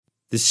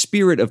The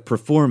spirit of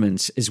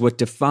performance is what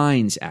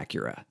defines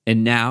Acura.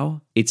 And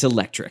now, it's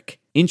electric.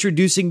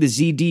 Introducing the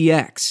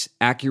ZDX,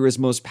 Acura's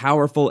most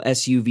powerful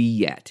SUV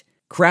yet.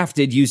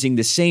 Crafted using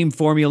the same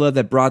formula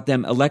that brought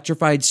them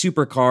electrified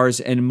supercars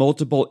and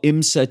multiple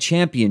IMSA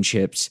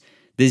championships,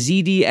 the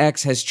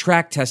ZDX has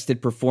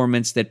track-tested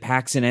performance that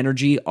packs an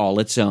energy all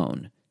its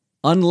own.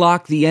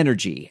 Unlock the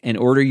energy and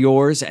order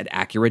yours at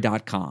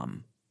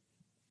Acura.com.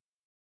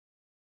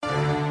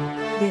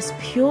 This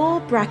Pure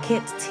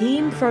Bracket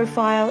team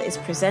profile is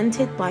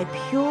presented by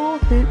Pure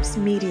Hoops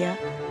Media.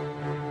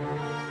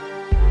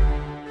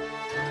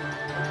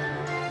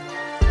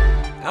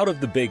 Out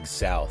of the Big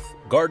South,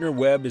 Gardner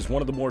Webb is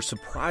one of the more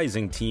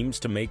surprising teams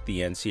to make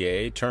the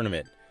NCAA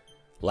tournament.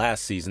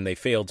 Last season, they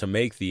failed to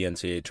make the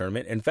NCAA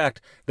tournament. In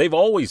fact, they've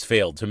always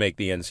failed to make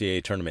the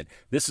NCAA tournament.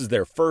 This is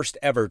their first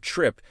ever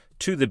trip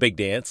to the Big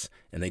Dance,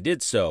 and they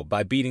did so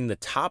by beating the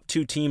top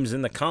two teams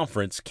in the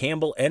conference,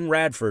 Campbell and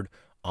Radford,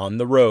 on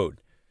the road.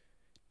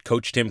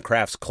 Coach Tim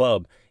Kraft's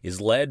club is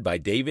led by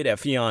David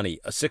Effiani,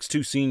 a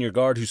 6'2 senior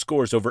guard who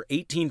scores over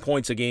 18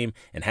 points a game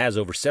and has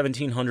over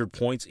 1,700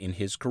 points in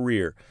his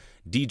career.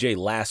 DJ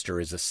Laster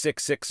is a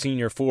 6'6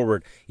 senior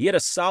forward. He had a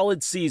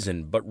solid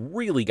season, but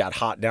really got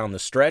hot down the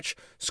stretch,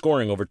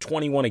 scoring over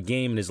 21 a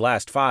game in his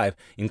last 5,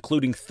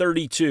 including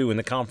 32 in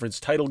the conference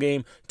title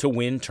game to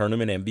win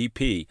tournament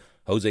MVP.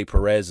 Jose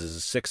Perez is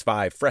a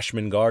 6'5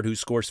 freshman guard who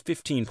scores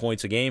 15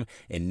 points a game,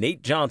 and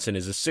Nate Johnson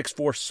is a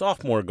 6'4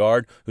 sophomore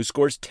guard who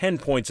scores 10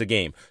 points a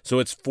game. So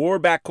it's 4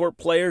 backcourt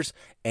players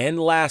and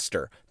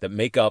Laster that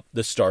make up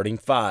the starting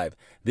 5.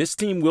 This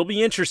team will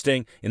be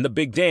interesting in the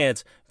Big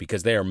Dance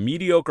because they are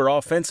mediocre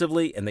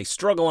offensively and they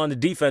struggle on the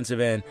defensive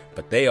end,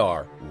 but they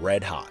are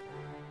red hot.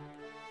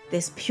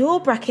 This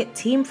Pure Bracket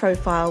team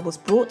profile was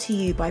brought to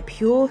you by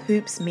Pure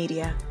Hoops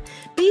Media.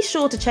 Be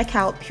sure to check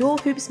out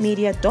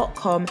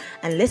purehoopsmedia.com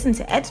and listen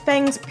to Ed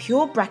Feng's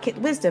Pure Bracket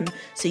Wisdom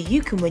so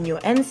you can win your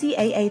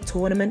NCAA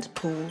tournament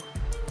pool.